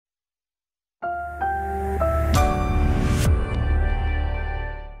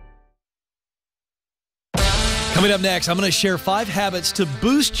Coming up next, I'm going to share 5 habits to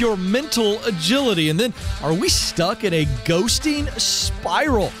boost your mental agility. And then, are we stuck in a ghosting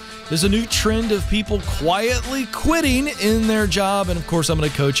spiral? There's a new trend of people quietly quitting in their job. And of course, I'm going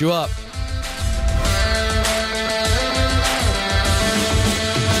to coach you up.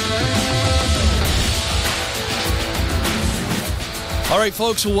 All right,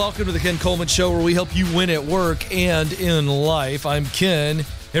 folks, well, welcome to the Ken Coleman Show, where we help you win at work and in life. I'm Ken.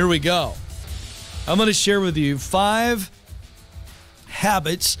 Here we go. I'm going to share with you 5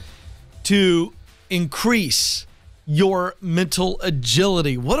 habits to increase your mental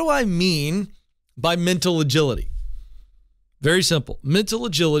agility. What do I mean by mental agility? Very simple. Mental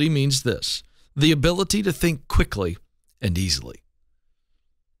agility means this: the ability to think quickly and easily.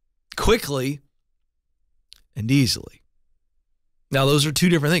 Quickly and easily. Now, those are 2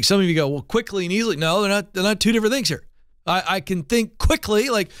 different things. Some of you go, well, quickly and easily. No, they're not 2 different things here. I can think quickly,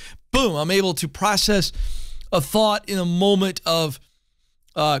 like, boom, I'm able to process a thought in a moment of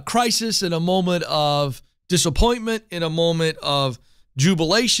crisis, in a moment of disappointment, in a moment of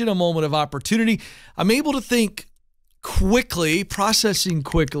jubilation, a moment of opportunity. I'm able to think quickly, processing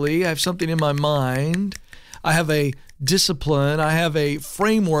quickly. I have something in my mind. I have a discipline. I have a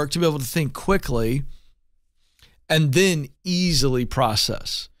framework to be able to think quickly and then easily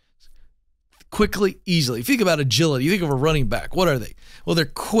process. Quickly, easily. If you think about agility, you think of a running back. What are they? Well, they're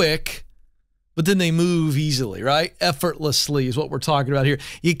quick, but then they move easily, right? Effortlessly is what we're talking about here.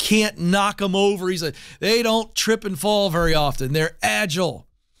 You can't knock them over easily. They don't trip and fall very often. They're agile.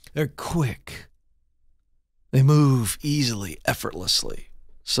 They're quick. They move easily, effortlessly.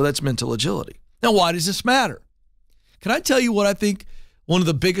 So that's mental agility. Now, why does this matter? Can I tell you what I think one of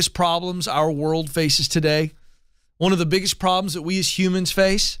the biggest problems our world faces today? One of the biggest problems that we as humans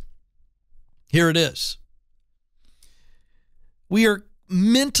face? Here it is. We are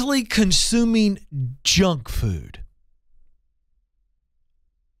mentally consuming junk food.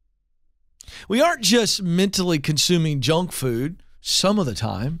 We aren't just mentally consuming junk food some of the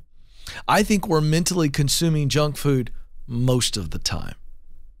time. I think we're mentally consuming junk food most of the time.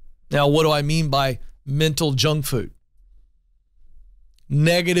 Now, what do I mean by mental junk food?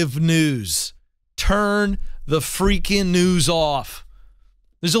 Negative news. Turn the freaking news off.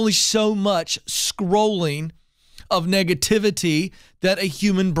 There's only so much scrolling of negativity that a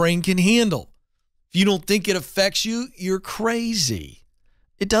human brain can handle. If you don't think it affects you, you're crazy.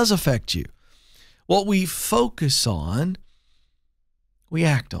 It does affect you. What we focus on, we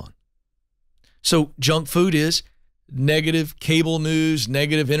act on. So junk food is negative cable news,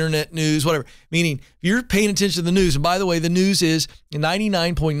 negative internet news, whatever. Meaning, if you're paying attention to the news, and by the way, the news is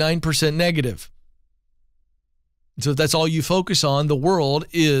 99.9% negative. So if that's all you focus on, the world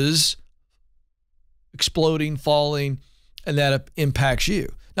is exploding, falling, and that impacts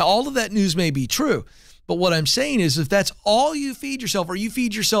you. Now, all of that news may be true, but what I'm saying is if that's all you feed yourself, or you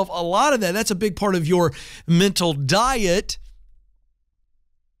feed yourself a lot of that, that's a big part of your mental diet,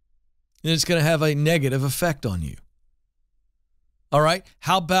 then it's going to have a negative effect on you. All right?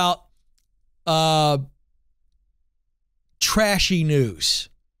 How about trashy news,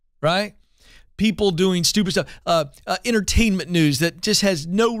 right? People doing stupid stuff, entertainment news that just has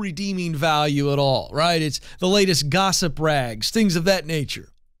no redeeming value at all, right? It's the latest gossip rags, things of that nature.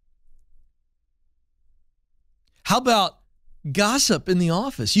 How about gossip in the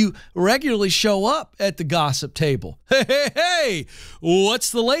office? You regularly show up at the gossip table. Hey, what's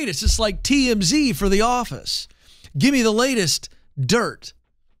the latest? It's like TMZ for the office. Give me the latest dirt.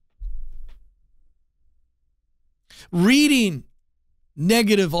 Reading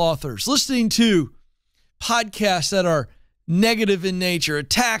negative authors, listening to podcasts that are negative in nature,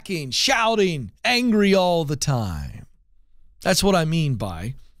 attacking, shouting, angry all the time. That's what I mean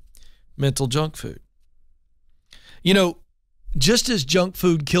by mental junk food. You know, just as junk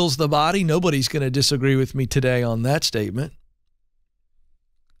food kills the body, nobody's going to disagree with me today on that statement.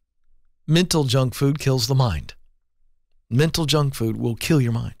 Mental junk food kills the mind. Mental junk food will kill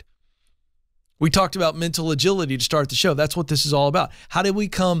your mind. We talked about mental agility to start the show. That's what this is all about. How do we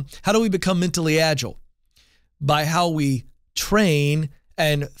become mentally agile? By how we train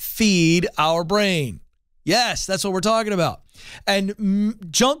and feed our brain. Yes, that's what we're talking about. And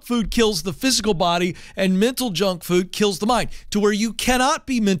junk food kills the physical body, and mental junk food kills the mind, to where you cannot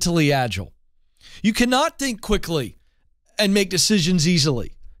be mentally agile. You cannot think quickly and make decisions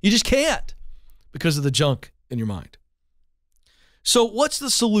easily. You just can't because of the junk in your mind. So what's the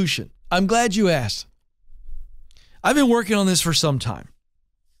solution? I'm glad you asked. I've been working on this for some time,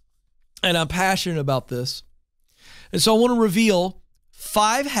 and I'm passionate about this. And so I want to reveal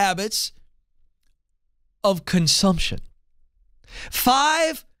 5 habits of consumption.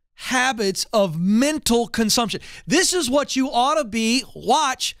 5 habits of mental consumption. This is what you ought to be,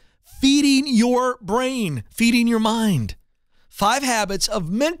 feeding your brain, feeding your mind. 5 habits of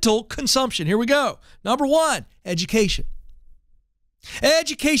mental consumption. Here we go. Number 1, education.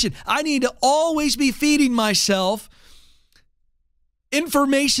 Education. I need to always be feeding myself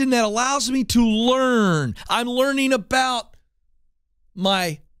information that allows me to learn. I'm learning about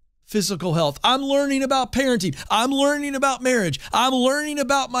my physical health. I'm learning about parenting. I'm learning about marriage. I'm learning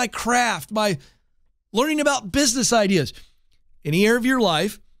about my craft, learning about business ideas. Any area of your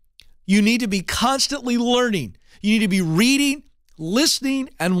life, you need to be constantly learning. You need to be reading, listening,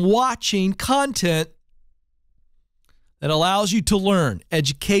 and watching content that allows you to learn.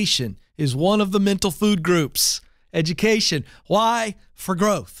 Education is one of the mental food groups. Education. Why? For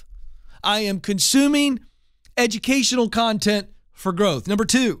growth. I am consuming educational content for growth. Number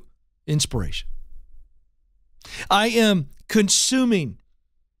 2, inspiration. I am consuming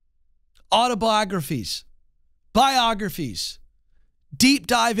autobiographies, biographies, deep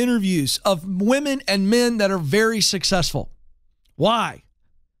dive interviews of women and men that are very successful. Why?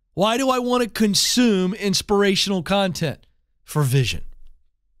 Why do I want to consume inspirational content? For vision.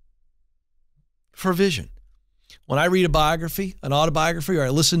 For vision. When I read a biography, an autobiography, or I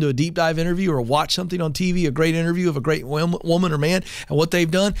listen to a deep dive interview or watch something on TV, a great interview of a great woman or man and what they've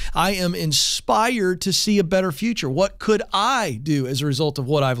done, I am inspired to see a better future. What could I do as a result of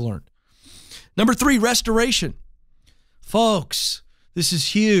what I've learned? Number 3, restoration. Folks, this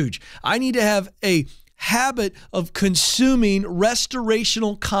is huge. I need to have a habit of consuming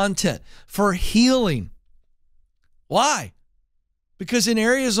restorational content for healing. Why? Because in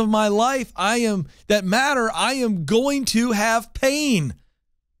areas of my life I am going to have pain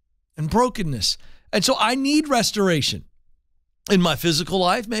and brokenness. And so I need restoration in my physical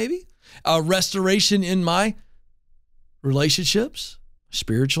life, maybe, a restoration in my relationships,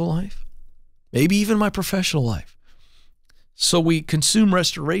 spiritual life, maybe even my professional life. So we consume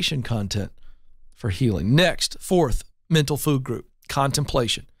restoration content for healing. Next, 4th mental food group,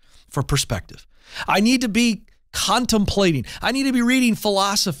 contemplation for perspective. I need to be contemplating. I need to be reading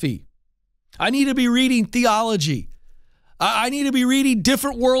philosophy. I need to be reading theology. I need to be reading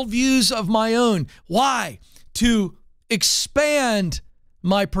different worldviews of my own. Why? To expand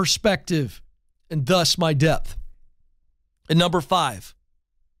my perspective and thus my depth. And number 5,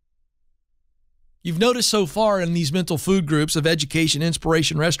 you've noticed so far in these mental food groups of education,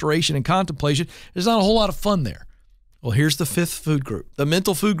 inspiration, restoration, and contemplation, there's not a whole lot of fun there. Well, here's the 5th food group. The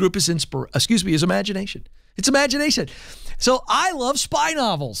mental food group is imagination. It's imagination. So I love spy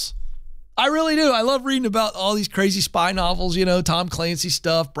novels. I really do. I love reading about all these crazy spy novels, Tom Clancy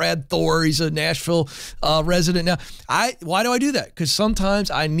stuff, Brad Thor, he's a Nashville resident now. Why do I do that? Because sometimes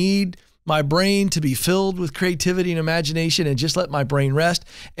I need my brain to be filled with creativity and imagination and just let my brain rest.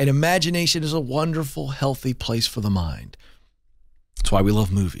 And imagination is a wonderful, healthy place for the mind. That's why we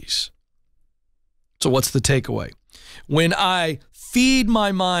love movies. So what's the takeaway? When I feed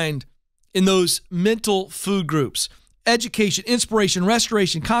my mind in those mental food groups, education, inspiration,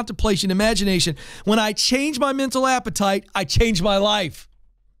 restoration, contemplation, imagination, when I change my mental appetite, I change my life.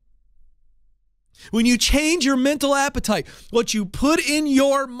 When you change your mental appetite, what you put in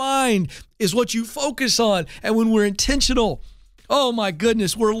your mind is what you focus on. And when we're intentional, oh my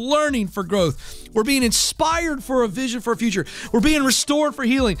goodness, we're learning for growth. We're being inspired for a vision for a future. We're being restored for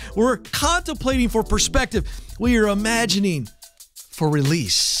healing. We're contemplating for perspective. We are imagining for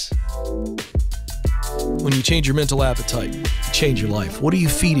release. When you change your mental appetite, you change your life. What are you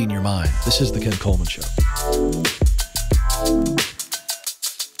feeding your mind? This is the Ken Coleman Show.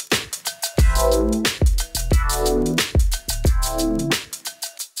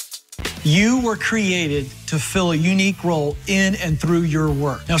 You were created to fill a unique role in and through your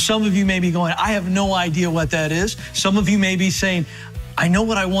work. Now, some of you may be going, I have no idea what that is. Some of you may be saying, I know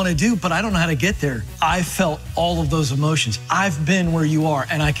what I want to do, but I don't know how to get there. I felt all of those emotions. I've been where you are,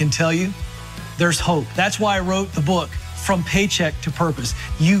 and I can tell you, there's hope. That's why I wrote the book, From Paycheck to Purpose.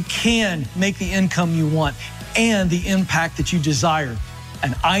 You can make the income you want and the impact that you desire,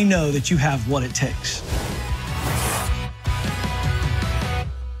 and I know that you have what it takes.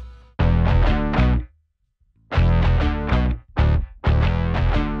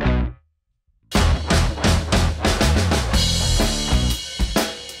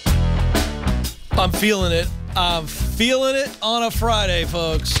 I'm feeling it. I'm feeling it on a Friday,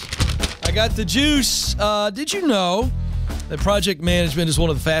 folks. I got the juice. Did you know that project management is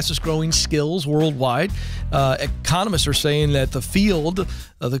one of the fastest growing skills worldwide? Economists are saying that the field,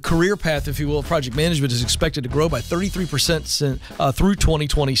 the career path, if you will, of project management is expected to grow by 33% through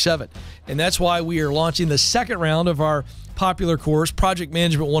 2027. And that's why we are launching the second round of our popular course, Project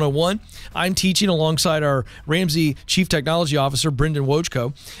Management 101. I'm teaching alongside our Ramsey Chief Technology Officer, Brendan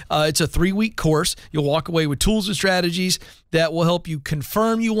Wojtko. It's a 3-week course. You'll walk away with tools and strategies that will help you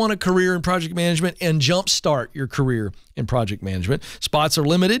confirm you want a career in project management and jumpstart your career in project management. Spots are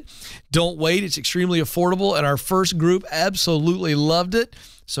limited. Don't wait. It's extremely affordable, and our first group absolutely loved it.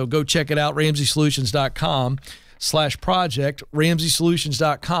 So go check it out, ramseysolutions.com/project,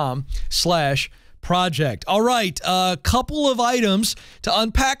 ramseysolutions.com/project. All right, a couple of items to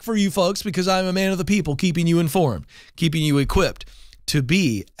unpack for you folks because I'm a man of the people, keeping you informed, keeping you equipped to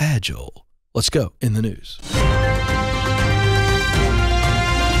be agile. Let's go in the news.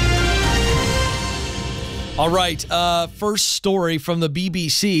 All right, first story from the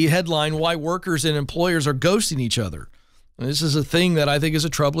BBC, headline, Why Workers and Employers Are Ghosting Each Other. And this is a thing that I think is a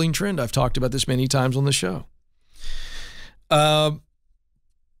troubling trend. I've talked about this many times on the show. So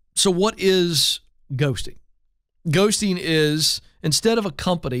what is ghosting? Ghosting is, instead of a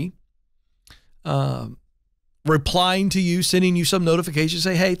company replying to you, sending you some notification,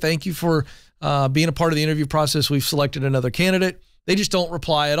 say, hey, thank you for being a part of the interview process. We've selected another candidate. They just don't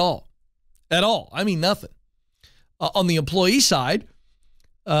reply at all. At all. I mean, nothing. On the employee side,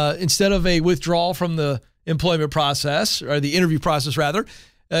 instead of a withdrawal from the employment process, or the interview process rather,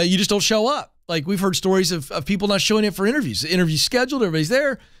 you just don't show up. Like, we've heard stories of people not showing up for interviews. The interview's scheduled, everybody's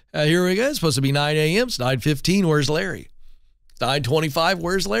there. Here we go. It's supposed to be 9 a.m. It's 9:15. Where's Larry? It's 9:25.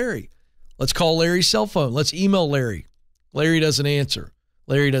 Where's Larry? Let's call Larry's cell phone. Let's email Larry. Larry doesn't answer.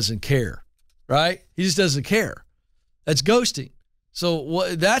 Larry doesn't care, right? He just doesn't care. That's ghosting.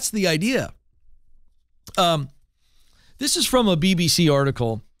 So that's the idea. This is from a BBC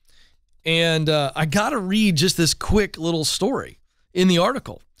article, and I got to read just this quick little story in the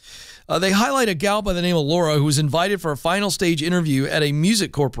article. They highlight a gal by the name of Laura who was invited for a final stage interview at a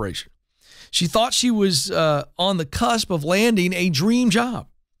music corporation. She thought she was on the cusp of landing a dream job.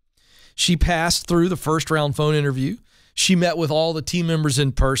 She passed through the first round phone interview. She met with all the team members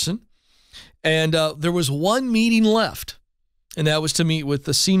in person, and there was one meeting left, and that was to meet with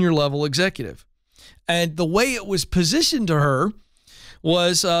the senior level executive. And the way it was positioned to her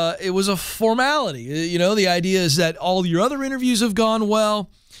was it was a formality. You know, the idea is that all your other interviews have gone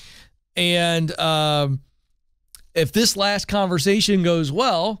well, and if this last conversation goes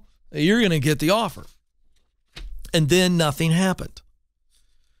well, you're going to get the offer. And then nothing happened.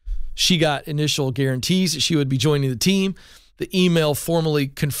 She got initial guarantees that she would be joining the team. The email formally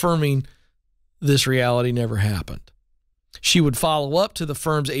confirming this reality never happened. She would follow up to the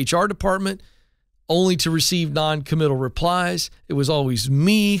firm's HR department only to receive non-committal replies. It was always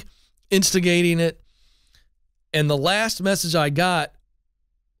me instigating it. And the last message I got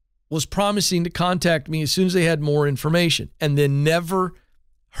was promising to contact me as soon as they had more information, and then never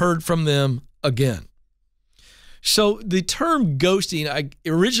heard from them again. So the term ghosting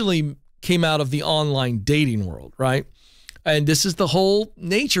originally came out of the online dating world, right? And this is the whole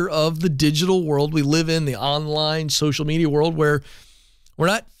nature of the digital world we live in, the online social media world, where we're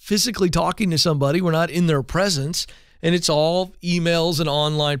not physically talking to somebody, we're not in their presence, and it's all emails and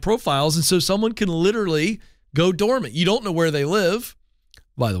online profiles. And so someone can literally go dormant. You don't know where they live.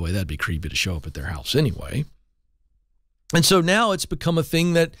 By the way, that'd be creepy to show up at their house anyway. And so now it's become a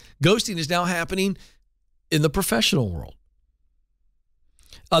thing that ghosting is now happening in the professional world.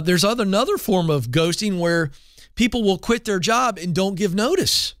 There's another form of ghosting where people will quit their job and don't give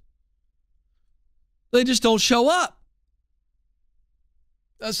notice. They just don't show up.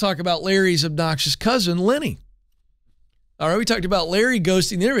 Let's talk about Larry's obnoxious cousin, Lenny. All right, we talked about Larry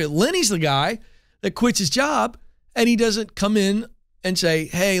ghosting the interview. Lenny's the guy that quits his job, and he doesn't come in and say,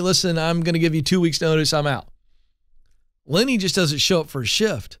 hey, listen, I'm going to give you 2 weeks notice, I'm out. Lenny just doesn't show up for a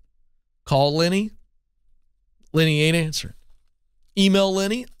shift. Call Lenny. Lenny ain't answering. Email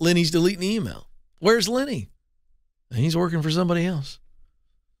Lenny. Lenny's deleting the email. Where's Lenny? He's working for somebody else.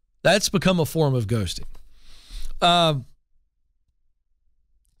 That's become a form of ghosting.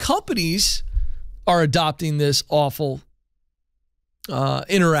 Companies are adopting this awful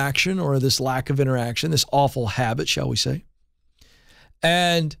interaction, or this lack of interaction, this awful habit, shall we say.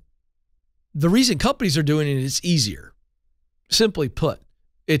 And the reason companies are doing it is easier. Simply put,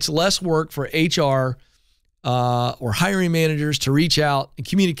 it's less work for HR or hiring managers to reach out and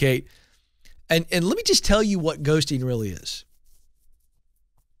communicate. And let me just tell you what ghosting really is.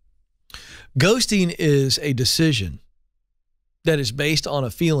 Ghosting is a decision that is based on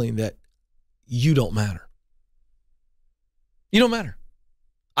a feeling that you don't matter. You don't matter.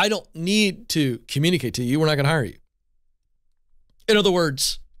 I don't need to communicate to you. We're not going to hire you. In other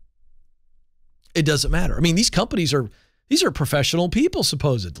words, it doesn't matter. I mean, these companies these are professional people,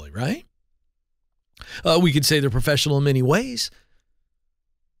 supposedly, right? We could say they're professional in many ways.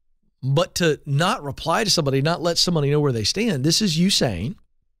 But to not reply to somebody, not let somebody know where they stand, this is you saying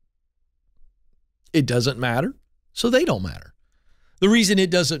it doesn't matter, so they don't matter. The reason it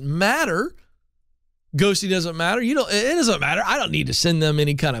doesn't matter, ghosting doesn't matter, it doesn't matter. I don't need to send them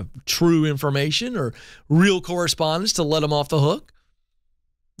any kind of true information or real correspondence to let them off the hook.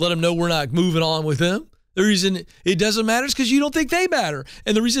 Let them know we're not moving on with them. The reason it doesn't matter is because you don't think they matter.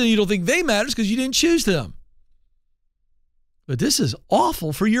 And the reason you don't think they matter is because you didn't choose them. But this is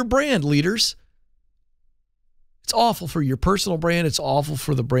awful for your brand, leaders. It's awful for your personal brand. It's awful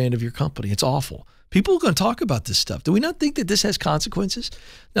for the brand of your company. It's awful. People are going to talk about this stuff. Do we not think that this has consequences?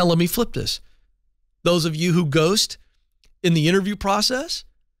 Now, let me flip this. Those of you who ghost in the interview process,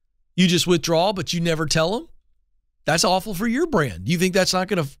 you just withdraw, but you never tell them. That's awful for your brand. You think that's not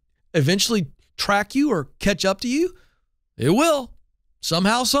going to eventually track you or catch up to you? It will.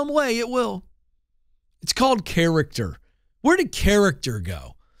 Somehow, some way, it will. It's called character. Where did character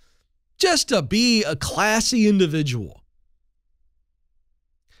go? Just to be a classy individual.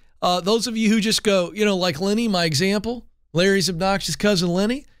 Those of you who just go, like Lenny, my example, Larry's obnoxious cousin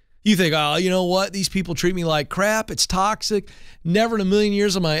Lenny, you think, oh, you know what? These people treat me like crap. It's toxic. Never in a million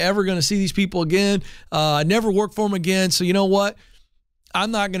years am I ever going to see these people again. I never work for them again. So you know what? I'm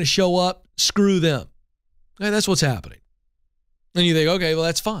not going to show up. Screw them. Okay, that's what's happening. And you think, okay, well,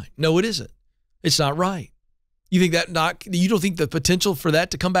 that's fine. No, it isn't. It's not right. You don't think the potential for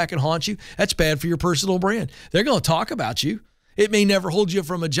that to come back and haunt you? That's bad for your personal brand. They're going to talk about you. It may never hold you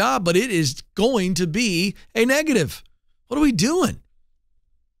from a job, but it is going to be a negative. What are we doing?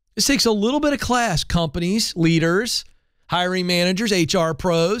 This takes a little bit of class. Companies, leaders, hiring managers, HR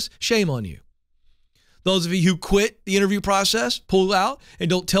pros, shame on you. Those of you who quit the interview process, pull out, and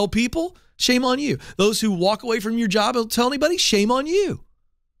don't tell people, shame on you. Those who walk away from your job and don't tell anybody, shame on you.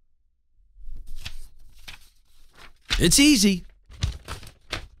 It's easy,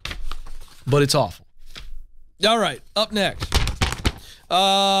 but it's awful. All right, up next.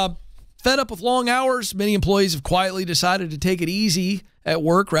 Fed up with long hours, many employees have quietly decided to take it easy at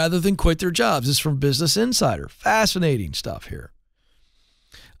work rather than quit their jobs. This is from Business Insider. Fascinating stuff here.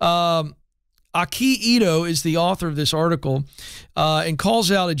 Aki Ito is the author of this article and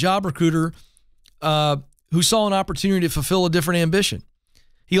calls out a job recruiter who saw an opportunity to fulfill a different ambition.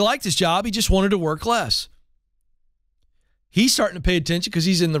 He liked his job. He just wanted to work less. He's starting to pay attention because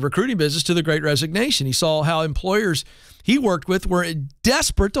he's in the recruiting business to the Great Resignation. He saw how employers he worked with were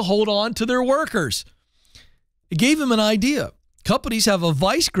desperate to hold on to their workers. It gave him an idea. Companies have a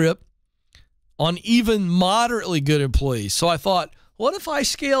vice grip on even moderately good employees. So I thought, what if I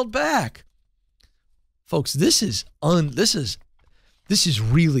scaled back? Folks, this is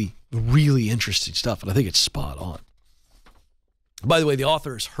really, really interesting stuff, and I think it's spot on. By the way, the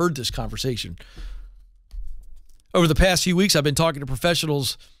author has heard this conversation. Over the past few weeks, I've been talking to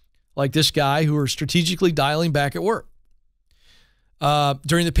professionals like this guy who are strategically dialing back at work.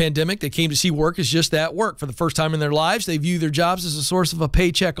 During the pandemic, they came to see work as just that, work. For the first time in their lives, they view their jobs as a source of a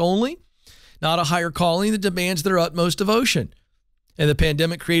paycheck only, not a higher calling that demands their utmost devotion. And the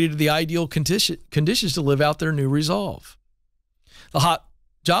pandemic created the ideal conditions to live out their new resolve. The hot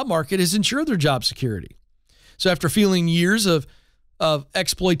job market has ensured their job security. So after feeling years of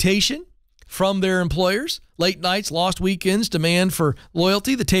exploitation from their employers, late nights, lost weekends, demand for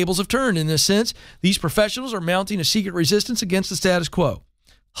loyalty, the tables have turned. In this sense, these professionals are mounting a secret resistance against the status quo.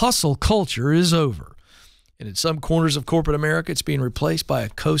 Hustle culture is over. And in some corners of corporate America, it's being replaced by a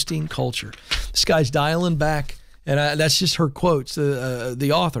coasting culture. This guy's dialing back, and that's just her quotes,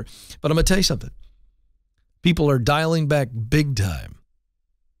 the author. But I'm going to tell you something. People are dialing back big time,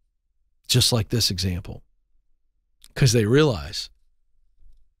 just like this example, because they realize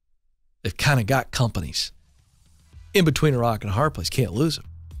they've kind of got companies in between a rock and a hard place. Can't lose them.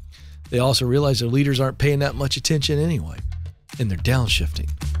 They also realize their leaders aren't paying that much attention anyway, and they're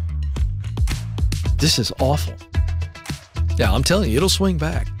downshifting. This is awful. Now, I'm telling you, it'll swing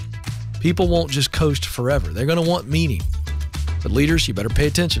back. People won't just coast forever. They're going to want meaning. But leaders, you better pay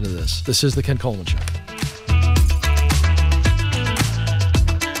attention to this. This is the Ken Coleman Show.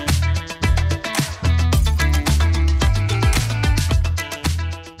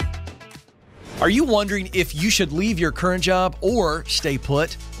 Are you wondering if you should leave your current job or stay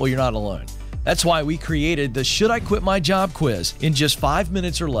put? Well, you're not alone. That's why we created the Should I Quit My Job quiz. In just 5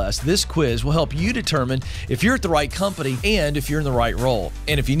 minutes or less, this quiz will help you determine if you're at the right company and if you're in the right role.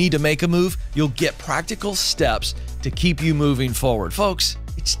 And if you need to make a move, you'll get practical steps to keep you moving forward. Folks,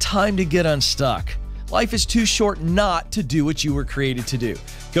 it's time to get unstuck. Life is too short not to do what you were created to do.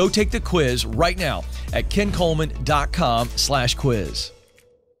 Go take the quiz right now at kencoleman.com/quiz.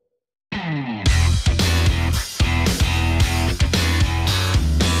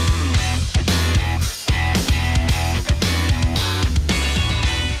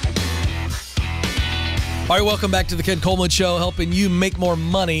 All right, welcome back to the Ken Coleman Show, helping you make more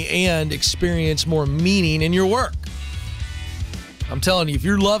money and experience more meaning in your work. I'm telling you, if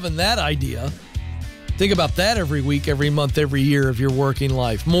you're loving that idea, think about that every week, every month, every year of your working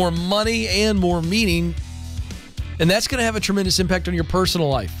life. More money and more meaning, and that's going to have a tremendous impact on your personal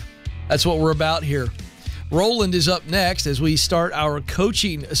life. That's what we're about here. Roland is up next as we start our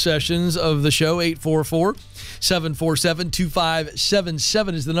coaching sessions of the show.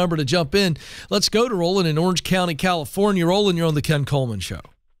 844-747-2577 is the number to jump in. Let's go to Roland in Orange County, California. Roland, you're on the Ken Coleman Show.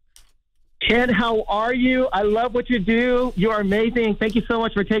 Ken, how are you? I love what you do. You are amazing. Thank you so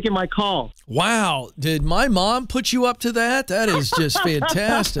much for taking my call. Wow. Did my mom put you up to that? That is just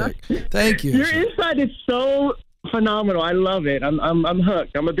fantastic. Thank you. Your insight is so phenomenal. I love it. I'm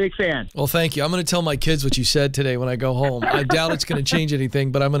hooked. I'm a big fan. Well, thank you. I'm going to tell my kids what you said today when I go home. I doubt it's going to change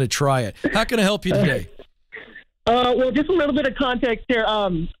anything, but I'm going to try it. How can I help you today? Well, just a little bit of context here.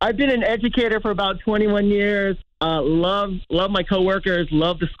 I've been an educator for about 21 years. Love my coworkers.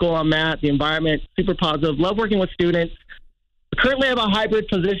 Love the school I'm at. The environment, super positive. Love working with students. Currently, I have a hybrid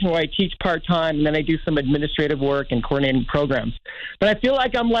position where I teach part-time, and then I do some administrative work and coordinating programs. But I feel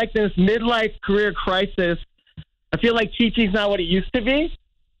like I'm like this midlife career crisis. I feel like teaching's not what it used to be.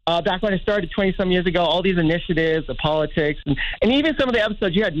 Back when I started 20-some years ago, all these initiatives, the politics, and even some of the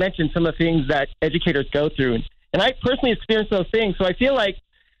episodes you had mentioned, some of the things that educators go through. And I personally experienced those things. So I feel like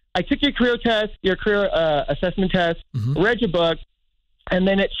I took your career test, your career assessment test, read your book, and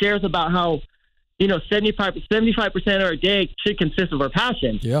then it shares about how, 75% of our day should consist of our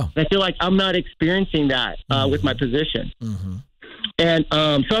passion. Yeah. And I feel like I'm not experiencing that with my position. And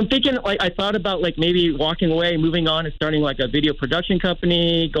so I'm thinking, I thought about maybe walking away, moving on and starting a video production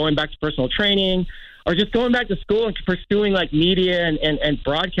company, going back to personal training, or just going back to school and pursuing media and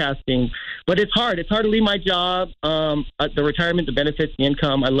broadcasting. But it's hard. It's hard to leave my job, the retirement, the benefits, the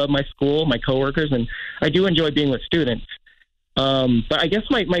income. I love my school, my coworkers, and I do enjoy being with students. But I guess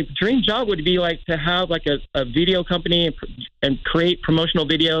my dream job would be to have a video company and create promotional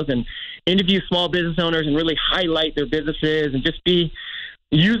videos and interview small business owners and really highlight their businesses and just be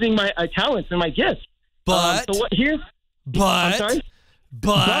using my talents and my gifts. But I'm sorry?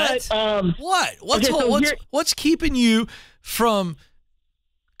 But what? What's keeping you from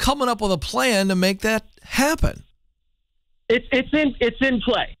coming up with a plan to make that happen? It's in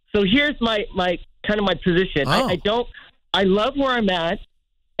play. So here's my position. I love where I'm at,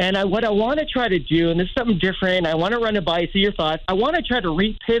 and what I want to try to do, and this is something different. I want to run it by you, see your thoughts. I want to try to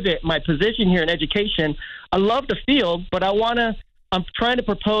repivot my position here in education. I love the field, but I'm trying to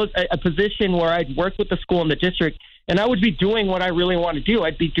propose a position where I'd work with the school and the district, and I would be doing what I really want to do.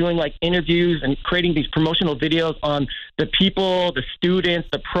 I'd be doing interviews and creating these promotional videos on the people, the students,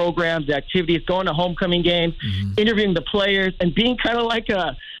 the programs, the activities, going to homecoming games, interviewing the players, and being kind of like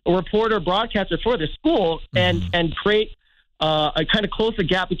a reporter, broadcaster for the school, and create I kind of close the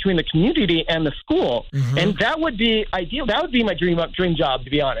gap between the community and the school. And that would be ideal. That would be my dream job, to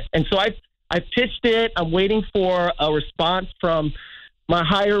be honest. And so I've pitched it. I'm waiting for a response from my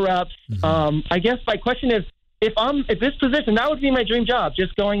higher ups. I guess my question is, if this position, that would be my dream job,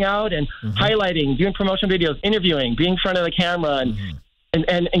 just going out and highlighting, doing promotion videos, interviewing, being in front of the camera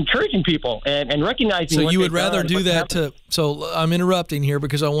and encouraging people and recognizing. So you would rather do that so I'm interrupting here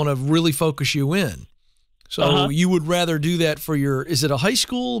because I want to really focus you in. So you would rather do that for is it a high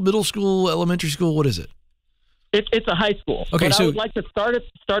school, middle school, elementary school? What is it? It's a high school. Okay, but I would like to start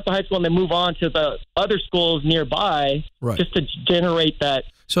the high school and then move on to the other schools nearby, just to generate that.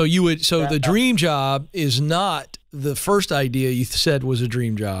 So the dream job is not the first idea you said was a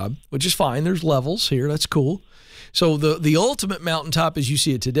dream job, which is fine. There's levels here. That's cool. So the ultimate mountaintop, as you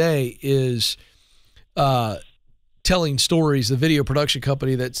see it today, is telling stories. The video production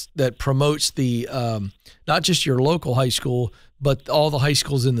company that promotes the not just your local high school, but all the high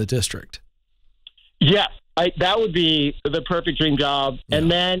schools in the district. Yes, that would be the perfect dream job. Yeah.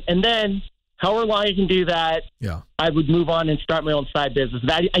 And then however long I can do that, I would move on and start my own side business.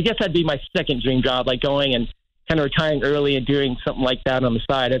 I guess that'd be my second dream job, going and kind of retiring early and doing something like that on the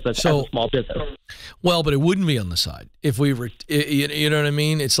side as a small business. Well, but it wouldn't be on the side if we were, you know what I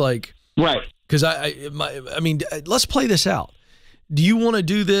mean? It's right. Because I mean, let's play this out. Do you want to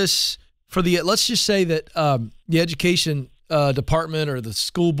do this for let's just say that the education department or the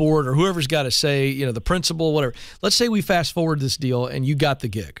school board or whoever's got to say, the principal, whatever. Let's say we fast forward this deal and you got the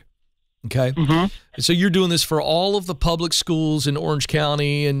gig. Okay. And so you're doing this for all of the public schools in Orange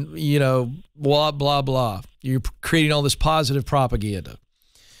County and, blah, blah, blah. You're creating all this positive propaganda.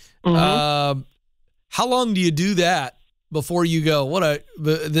 How long do you do that before you go,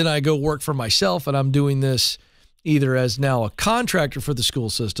 then I go work for myself and I'm doing this either as now a contractor for the school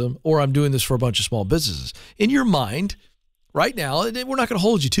system or I'm doing this for a bunch of small businesses. In your mind, right now, and we're not going to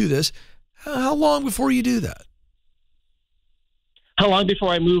hold you to this, how long before you do that? How long before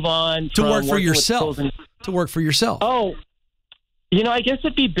I move on to work for yourself? To work for yourself. Oh, I guess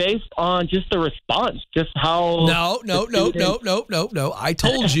it'd be based on just the response, just how. No. I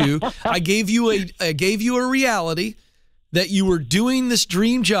told you, I gave you a reality that you were doing this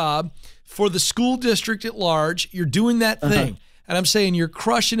dream job for the school district at large. You're doing that thing. And I'm saying you're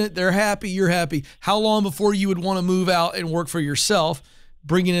crushing it. They're happy. You're happy. How long before you would want to move out and work for yourself,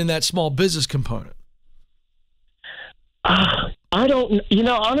 bringing in that small business component? I don't,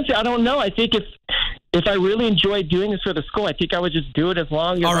 honestly, I don't know. I think if I really enjoyed doing this for the school, I think I would just do it as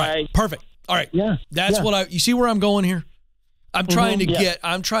long as Perfect. All right. Yeah. That's what you see where I'm going here? I'm trying to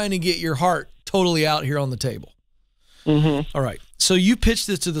get your heart totally out here on the table. All right. So you pitched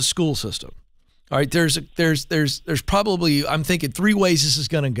this to the school system. All right. There's probably, I'm thinking 3 ways this is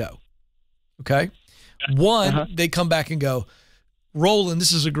going to go. Okay. One, they come back and go, Roland,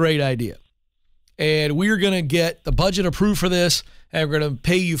 this is a great idea. And we're going to get the budget approved for this, and we're going to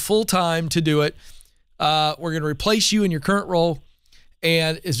pay you full time to do it. We're going to replace you in your current role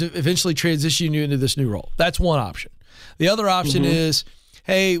and eventually transition you into this new role. That's one option. The other option is,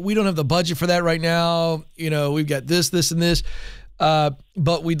 hey, we don't have the budget for that right now. We've got this, and this,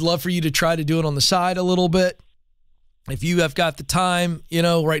 but we'd love for you to try to do it on the side a little bit. If you have got the time,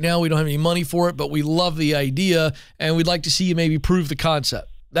 right now we don't have any money for it, but we love the idea, and we'd like to see you maybe prove the concept.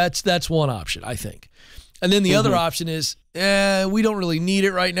 That's one option, I think. And then the other option is, we don't really need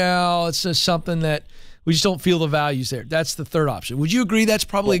it right now. It's just something that we just don't feel the value's there. That's the third option. Would you agree that's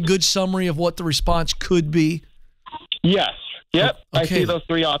probably a good summary of what the response could be? Yes. Yep. Okay. I see those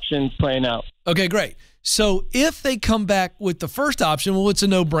 3 options playing out. Okay, great. So if they come back with the first option, well, it's a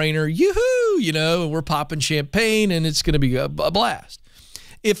no-brainer. Yoo-hoo, and we're popping champagne, and it's going to be a blast.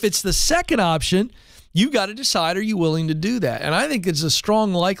 If it's the second option, you got to decide, are you willing to do that? And I think it's a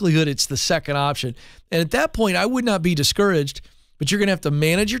strong likelihood it's the second option. And at that point, I would not be discouraged, but you're going to have to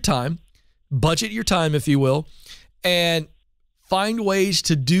manage your time, budget your time, if you will, and find ways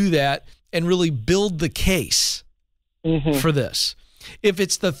to do that and really build the case for this. If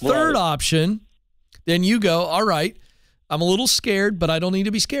it's the third option, then you go, all right, I'm a little scared, but I don't need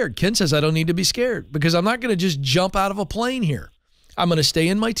to be scared. Ken says I don't need to be scared because I'm not going to just jump out of a plane here. I'm going to stay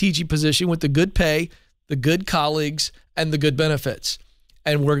in my teaching position with the good pay, the good colleagues, and the good benefits.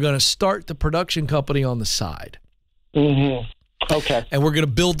 And we're going to start the production company on the side. Okay. And we're going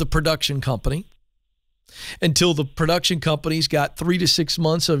to build the production company until the production company's got 3 to 6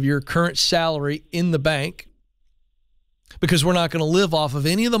 months of your current salary in the bank, because we're not going to live off of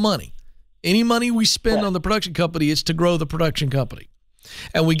any of the money. Any money we spend on the production company is to grow the production company.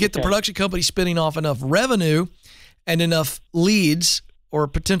 And we get the production company spinning off enough revenue and enough leads or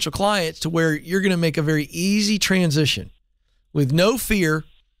potential clients to where you're going to make a very easy transition with no fear,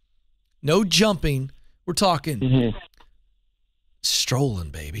 no jumping. We're talking strolling,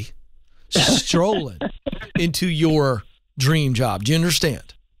 baby. Strolling into your dream job. Do you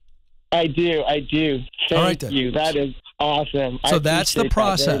understand? I do. Thank you. That is awesome. So that's the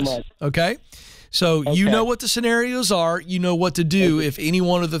process. Okay? So you know what the scenarios are. You know what to do if any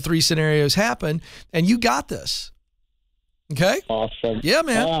one of the 3 scenarios happen, and you got this. Okay? Awesome. Yeah,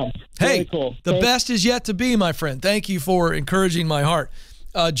 man. Wow. Hey, cool. The best is yet to be, my friend. Thank you for encouraging my heart.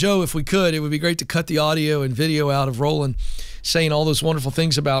 Joe, if we could, it would be great to cut the audio and video out of Roland saying all those wonderful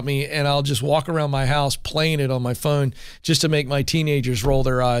things about me, and I'll just walk around my house playing it on my phone just to make my teenagers roll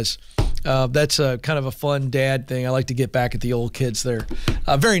their eyes. That's kind of a fun dad thing. I like to get back at the old kids there.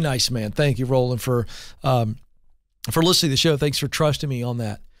 Very nice, man. Thank you, Roland, for listening to the show. Thanks for trusting me on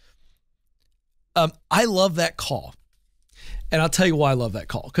that. I love that call. And I'll tell you why I love that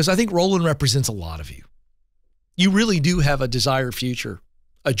call. Because I think Roland represents a lot of you. You really do have a desired future,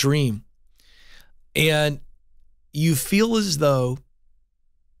 a dream. And you feel as though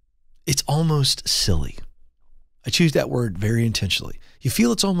it's almost silly. I choose that word very intentionally. You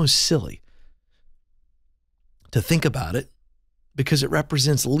feel it's almost silly to think about it because it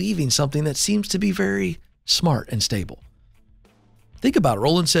represents leaving something that seems to be very smart and stable. Think about it.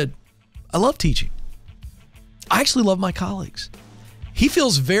 Roland said, I love teaching. I actually love my colleagues. He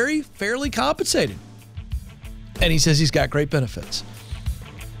feels very fairly compensated. And he says he's got great benefits.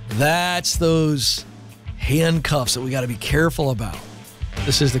 That's those handcuffs that we got to be careful about.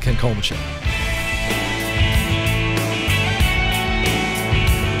 This is the Ken Coleman Show.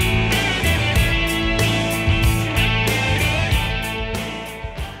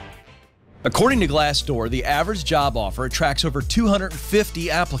 According to Glassdoor, the average job offer attracts over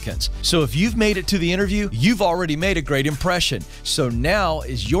 250 applicants. So if you've made it to the interview, you've already made a great impression. So now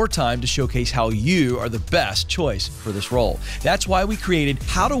is your time to showcase how you are the best choice for this role. That's why we created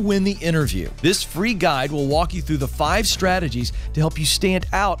How to Win the Interview. This free guide will walk you through the 5 strategies to help you stand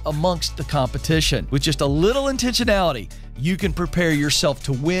out amongst the competition. With just a little intentionality, you can prepare yourself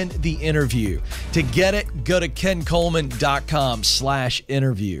to win the interview. To get it, go to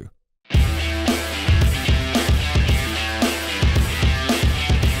kencoleman.com/interview.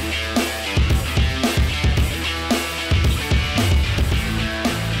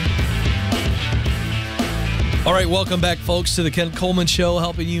 All right, welcome back, folks, to the Ken Coleman Show,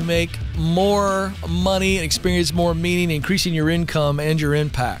 helping you make more money and experience more meaning, increasing your income and your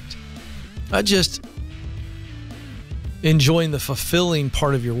impact. Not just enjoying the fulfilling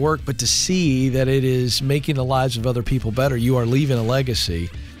part of your work, but to see that it is making the lives of other people better. You are leaving a legacy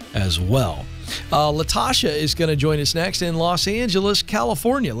as well. Latasha is going to join us next in Los Angeles,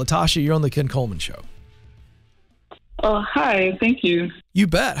 California. Latasha, you're on the Ken Coleman Show. Oh, hi. Thank you. You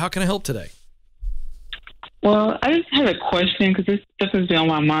bet. How can I help today? Well, I just had a question because this stuff has been on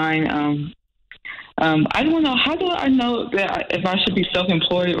my mind. I don't know. How do I know that if I should be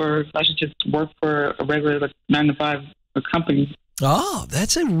self-employed or if I should just work for a regular 9-to-5 company? Oh,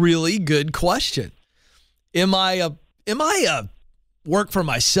 that's a really good question. Am I a work for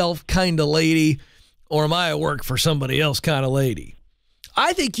myself kind of lady, or am I a work for somebody else kind of lady?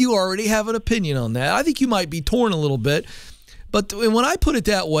 I think you already have an opinion on that. I think you might be torn a little bit. But when I put it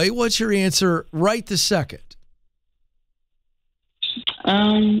that way, what's your answer right this second?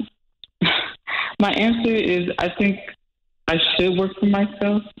 My answer is I think I should work for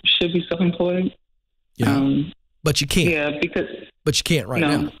myself, should be self-employed. Yeah, but you can't. Yeah, But you can't right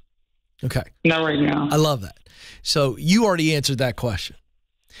now. Okay. Not right now. I love that. So you already answered that question.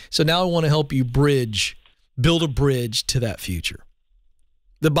 So now I want to help you build a bridge to that future.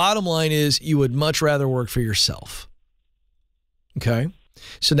 The bottom line is you would much rather work for yourself. Okay.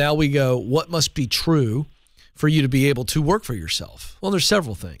 So now we go, what must be true for you to be able to work for yourself? Well, there's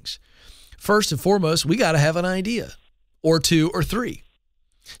several things. First and foremost, we got to have an idea or 2 or 3.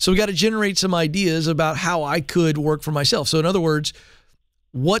 So we got to generate some ideas about how I could work for myself. So in other words,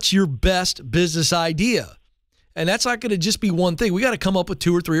 what's your best business idea? And that's not going to just be one thing. We got to come up with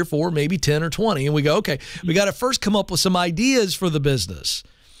 2 or 3 or 4, maybe 10 or 20. And we go, okay, we got to first come up with some ideas for the business.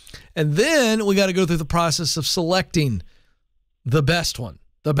 And then we got to go through the process of selecting the best one,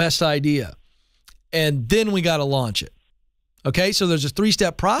 the best idea. And then we got to launch it. Okay, so there's a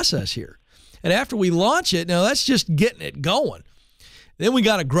 3-step process here. And after we launch it, now that's just getting it going. Then we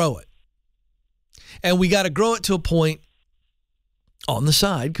got to grow it. And we got to grow it to a point on the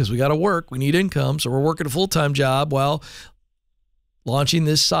side because we got to work. We need income. So we're working a full-time job while launching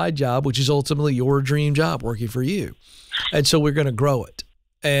this side job, which is ultimately your dream job, working for you. And so we're going to grow it.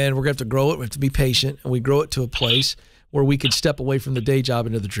 And we're going to have to grow it. We have to be patient. And we grow it to a place where we can step away from the day job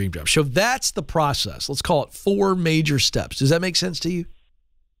into the dream job. So that's the process. Let's call it 4 major steps. Does that make sense to you?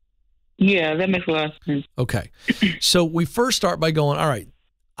 Yeah, that makes a lot of sense. Okay. So we first start by going, all right,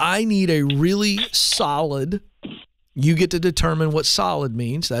 I need a really solid, you get to determine what solid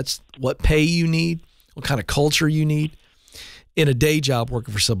means. That's what pay you need, what kind of culture you need in a day job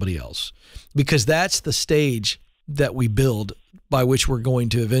working for somebody else. Because that's the stage that we build by which we're going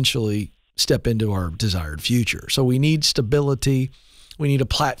to eventually step into our desired future. So we need stability. We need a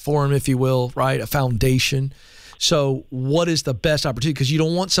platform, if you will, right? A foundation. So what is the best opportunity? Because you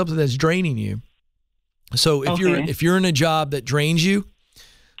don't want something that's draining you. So if you're in a job that drains you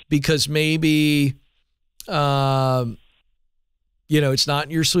because maybe, it's not in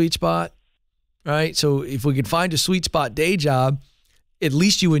your sweet spot, right? So if we could find a sweet spot day job, at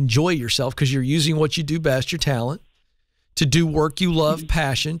least you enjoy yourself because you're using what you do best, your talent, to do work you love,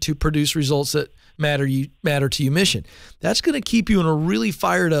 passion, to produce results that matter to you, mission. That's going to keep you in a really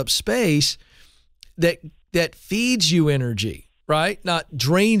fired up space that feeds you energy, right? Not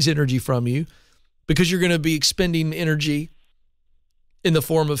drains energy from you, because you're going to be expending energy in the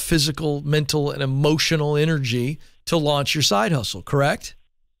form of physical, mental, and emotional energy to launch your side hustle, correct?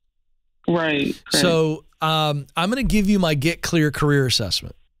 Right. So I'm going to give you my Get Clear career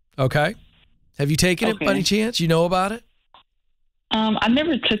assessment, okay? Have you taken it by any chance? You know about it? I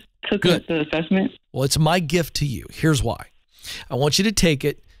never took the assessment. Well, it's my gift to you. Here's why. I want you to take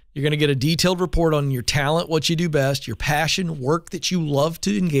it. You're going to get a detailed report on your talent, what you do best, your passion, work that you love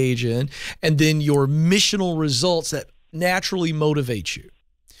to engage in, and then your missional results that naturally motivate you.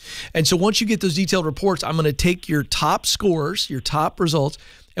 And so once you get those detailed reports, I'm going to take your top scores, your top results,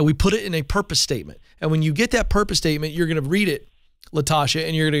 and we put it in a purpose statement. And when you get that purpose statement, you're going to read it Latasha,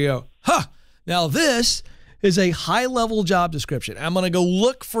 and you're going to go, now this is a high-level job description. I'm going to go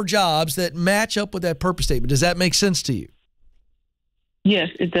look for jobs that match up with that purpose statement. Does that make sense to you? Yes,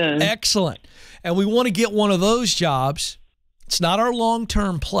 it does. Excellent. And we want to get one of those jobs. It's not our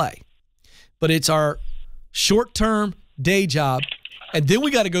long-term play, but it's our short-term day job. And then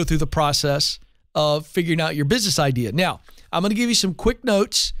we got to go through the process of figuring out your business idea. Now, I'm going to give you some quick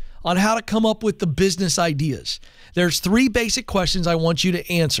notes on how to come up with the business ideas. There's 3 basic questions I want you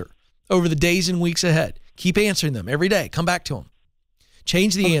to answer over the days and weeks ahead. Keep answering them every day. Come back to them.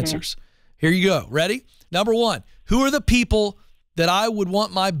 Change the answers. Here you go. Ready? Number 1, who are the people that I would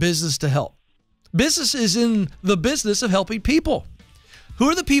want my business to help? Business is in the business of helping people. Who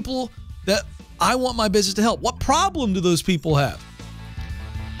are the people that I want my business to help? What problem do those people have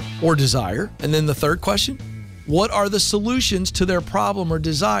or desire? And then the third question, what are the solutions to their problem or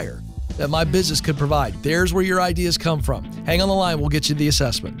desire that my business could provide? There's where your ideas come from. Hang on the line. We'll get you the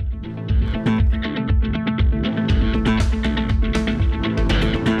assessment.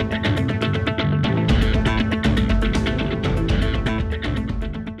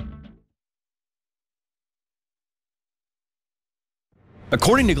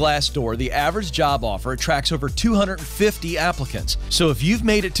 According to Glassdoor, the average job offer attracts over 250 applicants. So if you've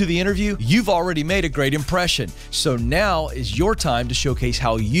made it to the interview, you've already made a great impression. So now is your time to showcase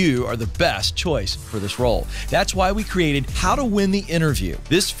how you are the best choice for this role. That's why we created How to Win the Interview.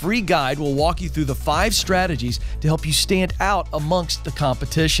 This free guide will walk you through the 5 strategies to help you stand out amongst the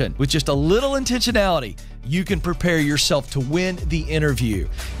competition. With just a little intentionality, you can prepare yourself to win the interview.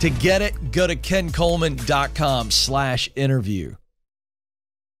 To get it, go to kencoleman.com/interview.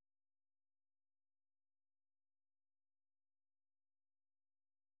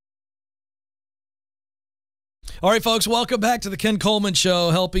 All right, folks, welcome back to the Ken Coleman Show,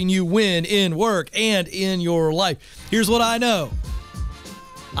 helping you win in work and in your life. Here's what I know.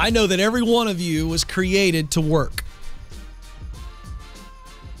 I know that every one of you was created to work.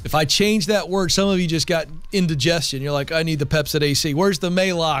 If I change that word, some of you just got indigestion. You're like, I need the Pepsid AC. Where's the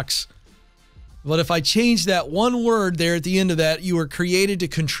Maalox? But if I change that one word there at the end of that, you were created to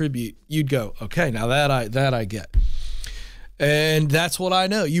contribute. You'd go, okay, now that I get. And that's what I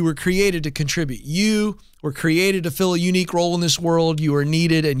know. You were created to contribute. You were created to fill a unique role in this world. You are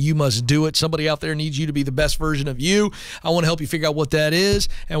needed, and you must do it. Somebody out there needs you to be the best version of you. I want to help you figure out what that is,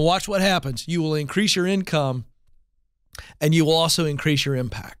 and watch what happens. You will increase your income, and you will also increase your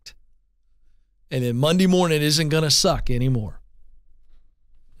impact. And then Monday morning isn't going to suck anymore.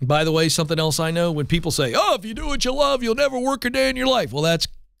 And by the way, something else I know, when people say, oh, if you do what you love, you'll never work a day in your life. Well, that's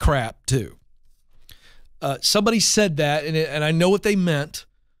crap, too. Somebody said that, and I know what they meant,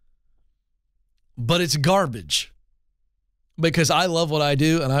 but it's garbage because I love what I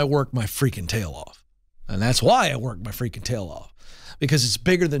do, and I work my freaking tail off. And that's why I work my freaking tail off, because it's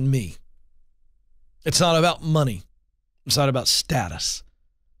bigger than me. It's not about money. It's not about status.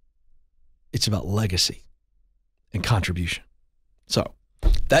 It's about legacy and contribution. So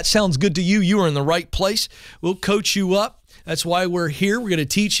that sounds good to you. You are in the right place. We'll coach you up. That's why we're here. We're going to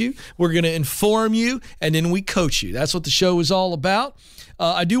teach you. We're going to inform you, and then we coach you. That's what the show is all about.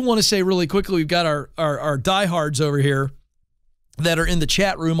 I do want to say really quickly, we've got our diehards over here that are in the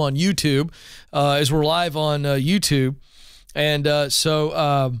chat room on YouTube as we're live on YouTube. And so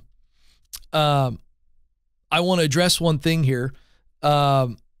I want to address one thing here.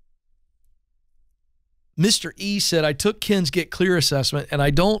 Mr. E said, I took Ken's Get Clear assessment, and I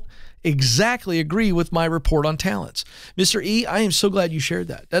don't exactly agree with my report on talents. Mr. E, I am so glad you shared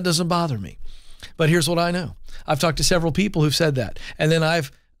that. That doesn't bother me. But here's what I know. I've talked to several people who've said that. And then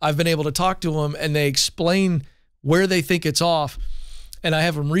I've been able to talk to them, and they explain where they think it's off. And I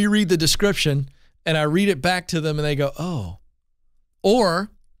have them reread the description, and I read it back to them, and they go, oh.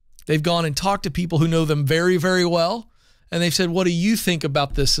 Or they've gone and talked to people who know them very, very well, and they've said, what do you think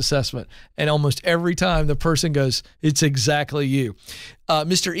about this assessment? And almost every time the person goes, it's exactly you.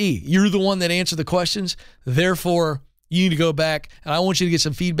 Mr. E, you're the one that answered the questions. Therefore, you need to go back, and I want you to get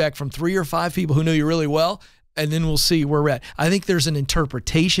some feedback from 3 or 5 people who know you really well, and then we'll see where we're at. I think there's an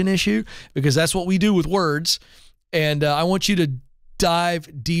interpretation issue because that's what we do with words, and I want you to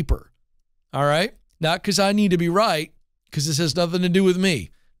dive deeper, all right? Not because I need to be right, because this has nothing to do with me.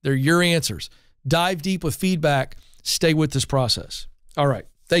 They're your answers. Dive deep with feedback. Stay with this process. All right.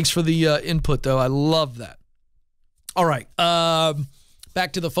 Thanks for the input, though. I love that. All right.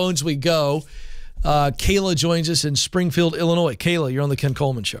 Back to the phones we go. Kayla joins us in Springfield, Illinois. Kayla, you're on the Ken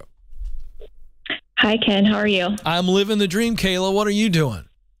Coleman Show. Hi, Ken. How are you? I'm living the dream, Kayla. What are you doing?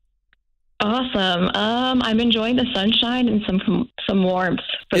 Awesome. I'm enjoying the sunshine and some warmth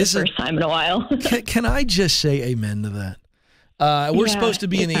for the first time in a while. Can I just say amen to that? We're supposed to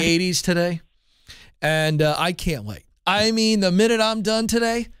be in the 80s today, and I can't wait. I mean, the minute I'm done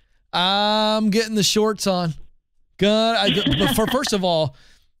today, I'm getting the shorts on. But first of all,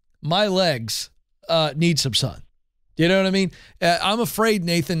 my legs need some sun. You know what I mean? I'm afraid,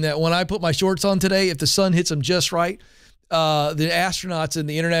 Nathan, that when I put my shorts on today, if the sun hits them just right, the astronauts in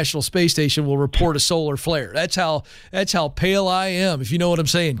the International Space Station will report a solar flare. That's how pale I am, if you know what I'm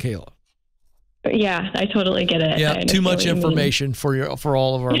saying, Kayla. Yeah, I totally get it. Yeah, too much information for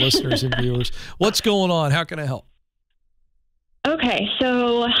all of our listeners and viewers. What's going on? How can I help? Okay,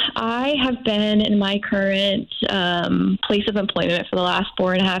 so I have been in my current place of employment for the last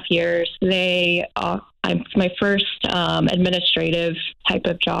 4.5 years. It's my first administrative type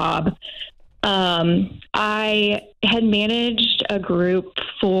of job. I had managed a group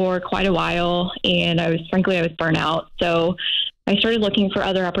for quite a while, and I was burnt out. So I started looking for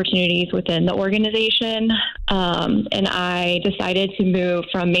other opportunities within the organization, and I decided to move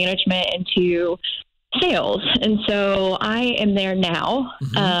from management into sales. And so I am there now,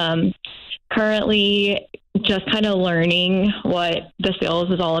 currently just kind of learning what the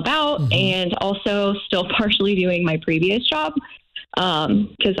sales is all about, and also still partially doing my previous job.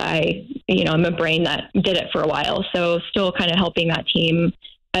 Cause I'm a brain that did it for a while. So still kind of helping that team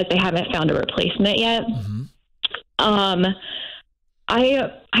as they haven't found a replacement yet.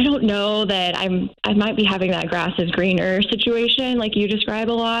 I don't know that I might be having that grass is greener situation like you describe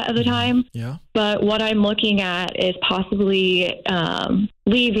a lot of the time. Yeah. But what I'm looking at is possibly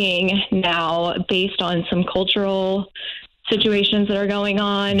leaving now based on some cultural situations that are going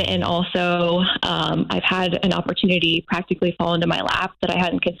on. And also I've had an opportunity practically fall into my lap that I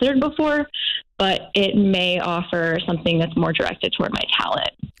hadn't considered before, but it may offer something that's more directed toward my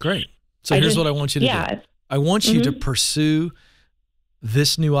talent. Great. So here's what I want you to do. I want you to pursue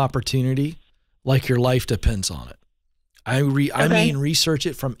this new opportunity like your life depends on it. I mean, research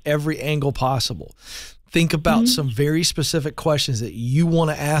it from every angle possible. Think about some very specific questions that you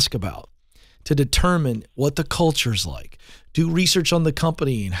want to ask about to determine what the culture's like. Do research on the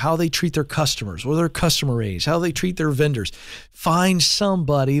company and how they treat their customers, what are their customer ratings, how they treat their vendors. Find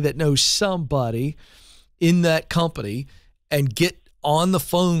somebody that knows somebody in that company and get on the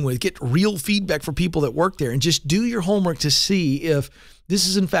phone with, get real feedback from people that work there, and just do your homework to see if this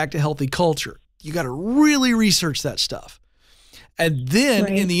is in fact a healthy culture. You got to really research that stuff. And then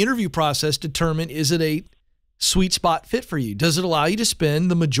in the interview process, determine, is it a sweet spot fit for you? Does it allow you to spend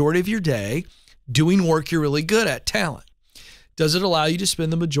the majority of your day doing work you're really good at, talent? Does it allow you to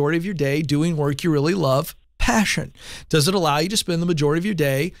spend the majority of your day doing work you really love, passion? Does it allow you to spend the majority of your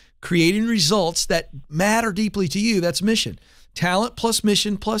day creating results that matter deeply to you? That's mission. Talent plus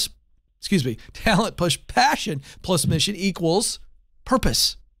passion plus mission equals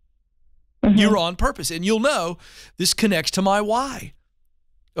purpose. You're on purpose, and you'll know this connects to my why.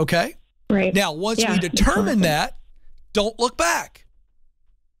 Okay? Right. Now, once we determine that, don't look back.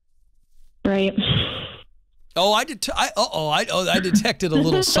 Right. Oh, I detected a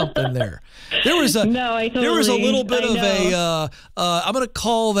little something there. There was a there was a little bit of a I'm going to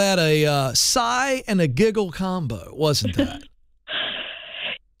call that a sigh and a giggle combo, wasn't that?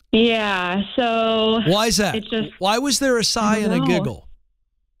 Yeah. So why is that? Why was there a sigh and a giggle?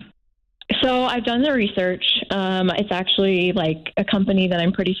 So I've done the research. It's actually like a company that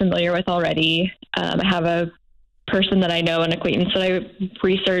I'm pretty familiar with already. I have a person that I know, an acquaintance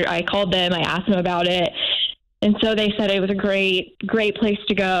that I called them, I asked them about it. And so they said it was a great place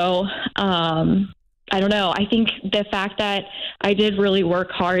to go. I don't know. I think the fact that I did really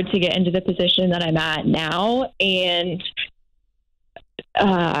work hard to get into the position that I'm at now, and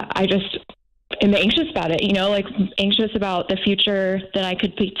I just am anxious about it, like anxious about the future that I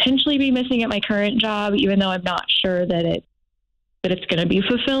could potentially be missing at my current job, even though I'm not sure that it's going to be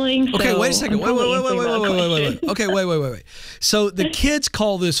fulfilling. Okay, so wait a second. Wait. Okay, wait. So the kids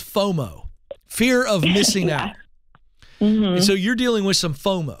call this FOMO, fear of missing out. And so you're dealing with some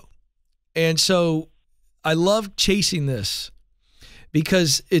FOMO. And so I love chasing this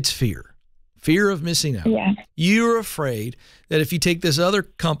because it's fear of missing out. Yeah. You're afraid that if you take this other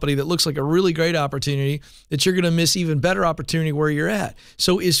company that looks like a really great opportunity, that you're going to miss even better opportunity where you're at.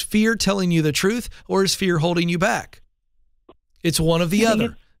 So is fear telling you the truth, or is fear holding you back? It's one of the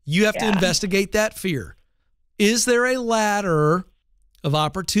other. You have to investigate that fear. Is there a ladder of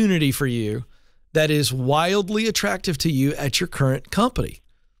opportunity for you that is wildly attractive to you at your current company?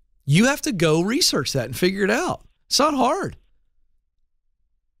 You have to go research that and figure it out. It's not hard.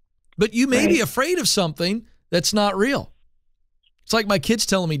 But you may be afraid of something that's not real. It's like my kids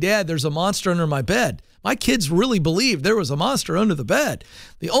telling me, Dad, there's a monster under my bed. My kids really believed there was a monster under the bed.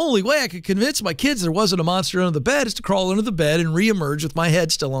 The only way I could convince my kids there wasn't a monster under the bed is to crawl under the bed and reemerge with my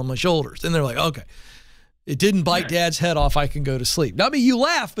head still on my shoulders. And they're like, okay, it didn't bite Dad's head off. I can go to sleep. Now, I mean, you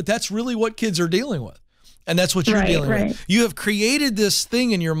laugh, but that's really what kids are dealing with. And that's what you're dealing with. You have created this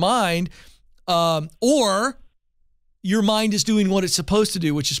thing in your mind, or your mind is doing what it's supposed to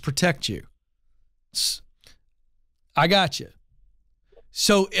do, which is protect you. I got you.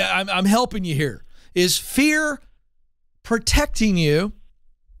 So I'm helping you here. Is fear protecting you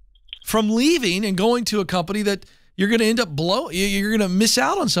from leaving and going to a company that you're going to end up you're going to miss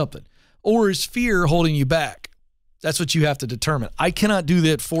out on something? Or is fear holding you back? That's what you have to determine. I cannot do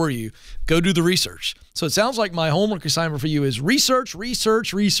that for you. Go do the research. So it sounds like my homework assignment for you is research,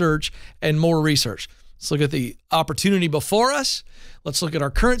 research, research, and more research. Let's look at the opportunity before us. Let's look at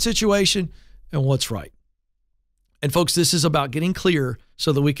our current situation and what's right. And folks, this is about getting clear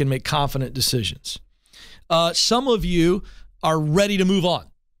so that we can make confident decisions. Some of you are ready to move on.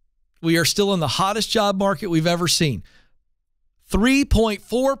 We are still in the hottest job market we've ever seen.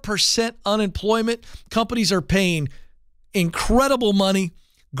 3.4% unemployment. Companies are paying incredible money,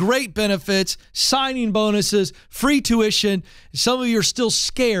 great benefits, signing bonuses, free tuition. Some of you are still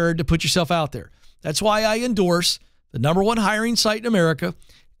scared to put yourself out there. That's why I endorse the #1 hiring site in America,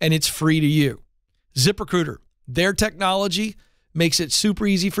 and it's free to you. ZipRecruiter. Their technology makes it super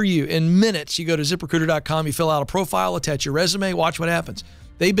easy for you. In minutes, you go to ZipRecruiter.com, you fill out a profile, attach your resume, watch what happens.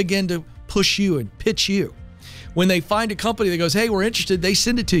 They begin to push you and pitch you. When they find a company that goes, hey, we're interested, they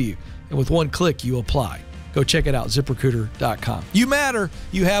send it to you. And with one click, you apply. Go check it out, ZipRecruiter.com. You matter.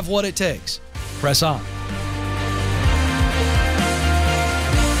 You have what it takes. Press on.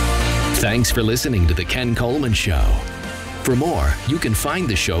 Thanks for listening to The Ken Coleman Show. For more, you can find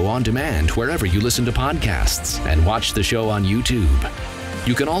the show on demand wherever you listen to podcasts and watch the show on YouTube.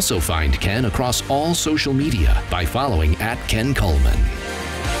 You can also find Ken across all social media by following @Ken Coleman.